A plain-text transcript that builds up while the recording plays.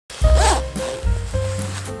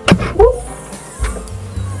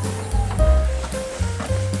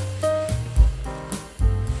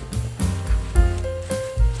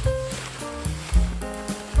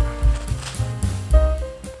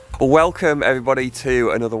Well, welcome everybody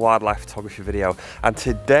to another wildlife photography video, and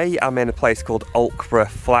today I'm in a place called Alkborough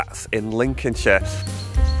Flats in Lincolnshire.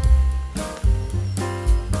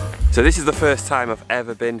 So this is the first time I've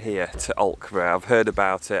ever been here to Alkborough. I've heard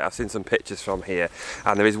about it, I've seen some pictures from here,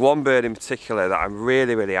 and there is one bird in particular that I'm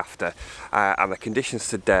really after, and the conditions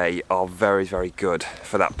today are very good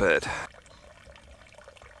for that bird.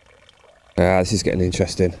 This is getting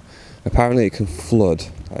interesting. Apparently it can flood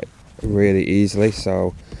really easily,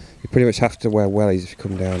 so you pretty much have to wear wellies if you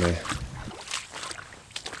come down here.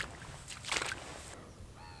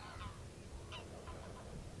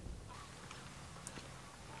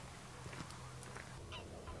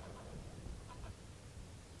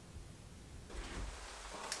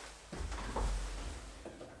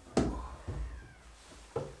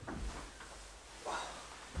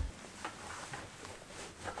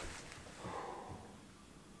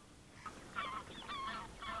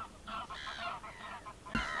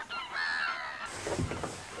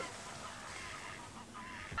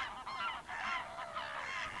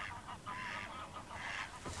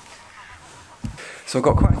 So I've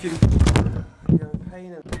got quite a few. You're a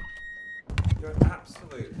pain in. You're an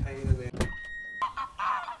absolute pain in the.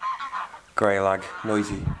 Greylag,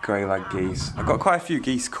 noisy greylag geese. I've got quite a few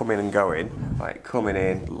geese coming and going, like coming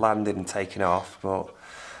in, landing and taking off, but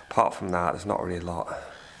apart from that, there's not really a lot.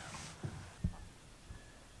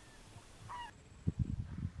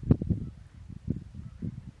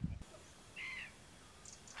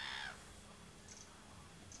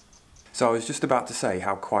 So I was just about to say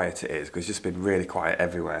how quiet it is, because it's just been really quiet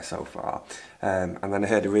everywhere so far. And then I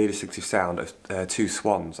heard a really distinctive sound of two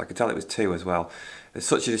swans. I could tell it was two as well. There's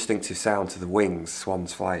such a distinctive sound to the wings,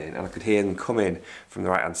 swans flying, and I could hear them coming from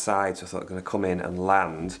the right hand side, so I thought they were going to come in and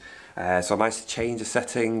land. So I managed to change the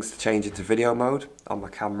settings, to change into video mode on my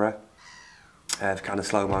camera. Kind of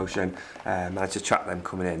slow motion, managed to track them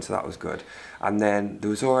coming in, so that was good. And then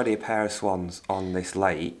there was already a pair of swans on this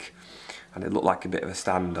lake, and it looked like a bit of a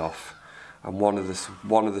standoff. And one of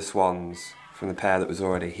the swans from the pair that was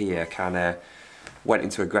already here kind of went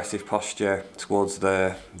into aggressive posture towards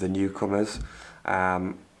the newcomers,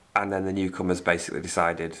 and then the newcomers basically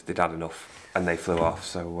decided they'd had enough and they flew off.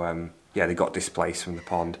 So yeah, they got displaced from the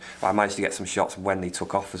pond. But I managed to get some shots when they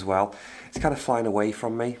took off as well. It's kind of flying away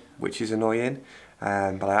from me, which is annoying,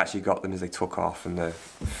 but I actually got them as they took off and the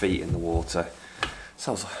feet in the water.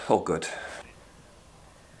 So it was all good.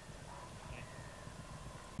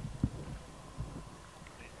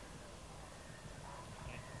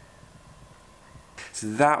 So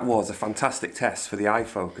that was a fantastic test for the eye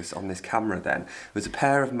focus on this camera then. It was a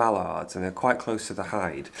pair of mallards, and they're quite close to the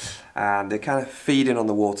hide, and they're kind of feeding on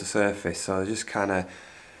the water surface, so they're just kind of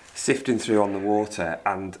sifting through on the water,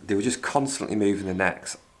 and they were just constantly moving their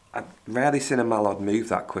necks. I've rarely seen a mallard move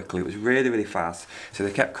that quickly. It was really fast, so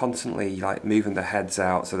they kept constantly like moving their heads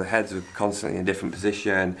out, so the heads were constantly in a different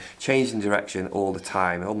position, changing direction all the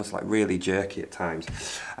time, almost like really jerky at times.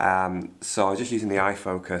 So I was just using the eye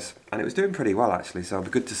focus, and it was doing pretty well actually, so it'll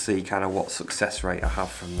be good to see kind of what success rate I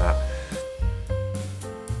have from that.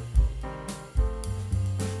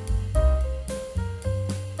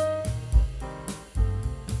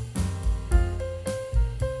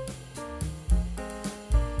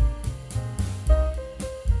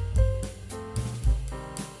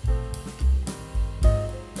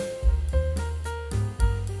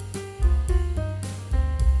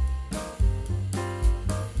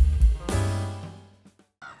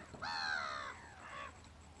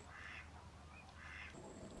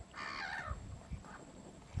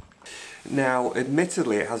 Now,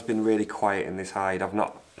 admittedly, it has been really quiet in this hide. I've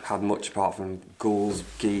not had much apart from gulls,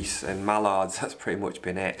 geese and mallards. That's pretty much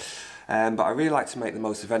been it. But I really like to make the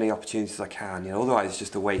most of any opportunities I can, you know, otherwise it's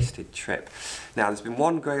just a wasted trip. Now, there's been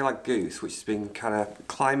one greylag goose which has been kind of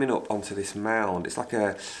climbing up onto this mound. It's like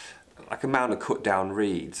a mound of cut down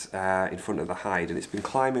reeds in front of the hide, and it's been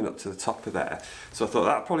climbing up to the top of there. So I thought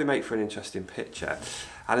that'd probably make for an interesting picture.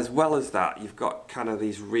 And as well as that, you've got kind of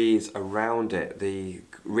these reeds around it, the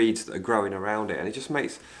reeds that are growing around it, and it just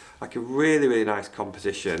makes like a really nice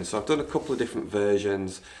composition. So I've done a couple of different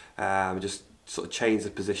versions, just sort of changed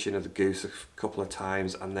the position of the goose a couple of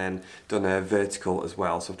times, and then done a vertical as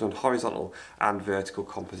well. So I've done horizontal and vertical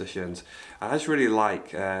compositions. And I just really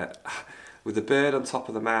like, with the bird on top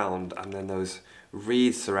of the mound and then those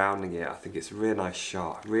reeds surrounding it, I think it's a really nice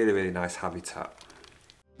shot, really nice habitat.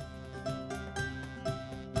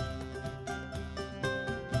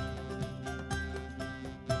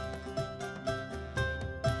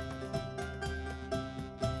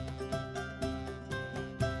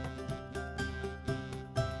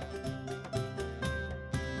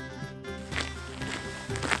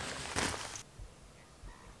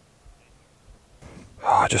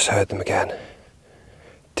 I just heard them again.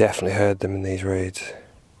 Definitely heard them in these reeds.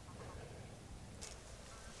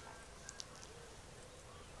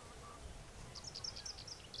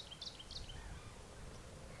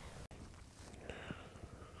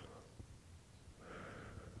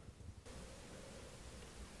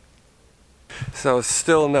 So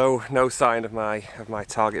still no sign of my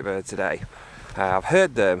target bird today. I've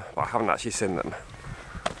heard them, but I haven't actually seen them.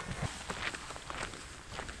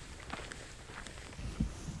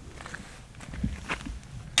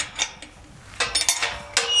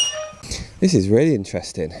 This is really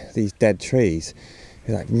interesting, these dead trees.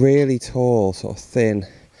 They're like really tall, sort of thin,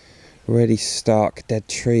 really stark dead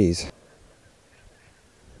trees.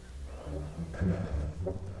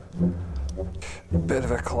 Bit of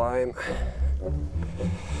a climb.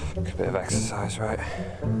 A bit of exercise, right?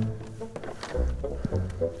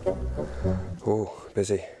 Oh,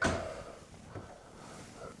 busy.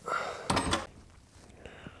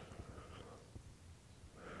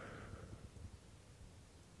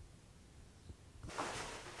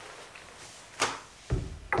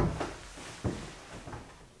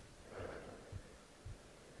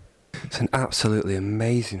 It's an absolutely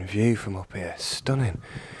amazing view from up here, stunning.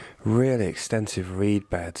 Really extensive reed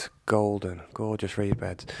beds, golden, gorgeous reed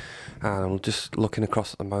beds. And I'm just looking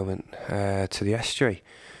across at the moment to the estuary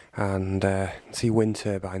and see wind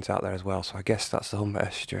turbines out there as well, so I guess that's the Humber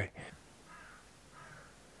estuary.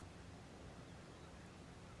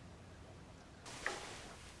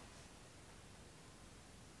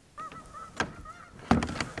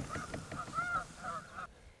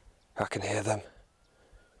 I can hear them.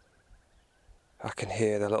 I can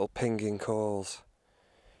hear the little pinging calls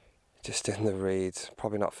just in the reeds,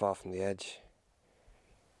 probably not far from the edge.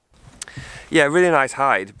 Yeah, really nice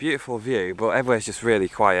hide, beautiful view, but everywhere's just really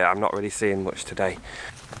quiet. I'm not really seeing much today.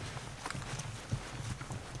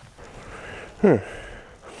 I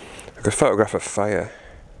could photograph a fire.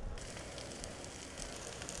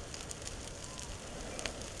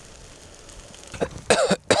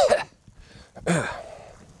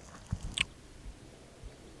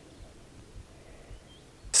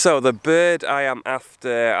 So the bird I am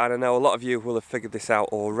after, and I know a lot of you will have figured this out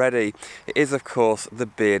already, it is of course the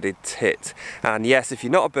bearded tit. And yes, if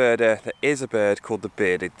you're not a birder, there is a bird called the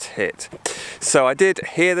bearded tit. So I did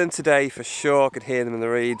hear them today for sure, I could hear them in the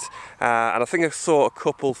reeds, and I think I saw a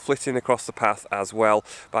couple flitting across the path as well,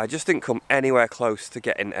 but I just didn't come anywhere close to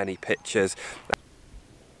getting any pictures.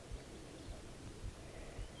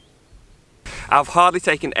 I've hardly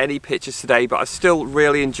taken any pictures today, but I still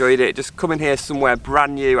really enjoyed it. Just coming here somewhere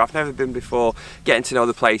brand new, I've never been before, getting to know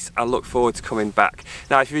the place. I look forward to coming back.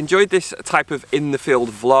 Now, if you've enjoyed this type of in the field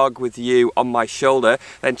vlog with you on my shoulder,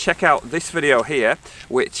 then check out this video here,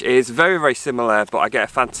 which is very, very similar, but I get a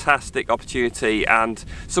fantastic opportunity and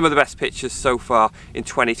some of the best pictures so far in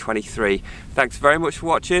 2023. Thanks very much for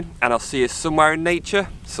watching, and I'll see you somewhere in nature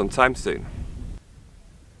sometime soon.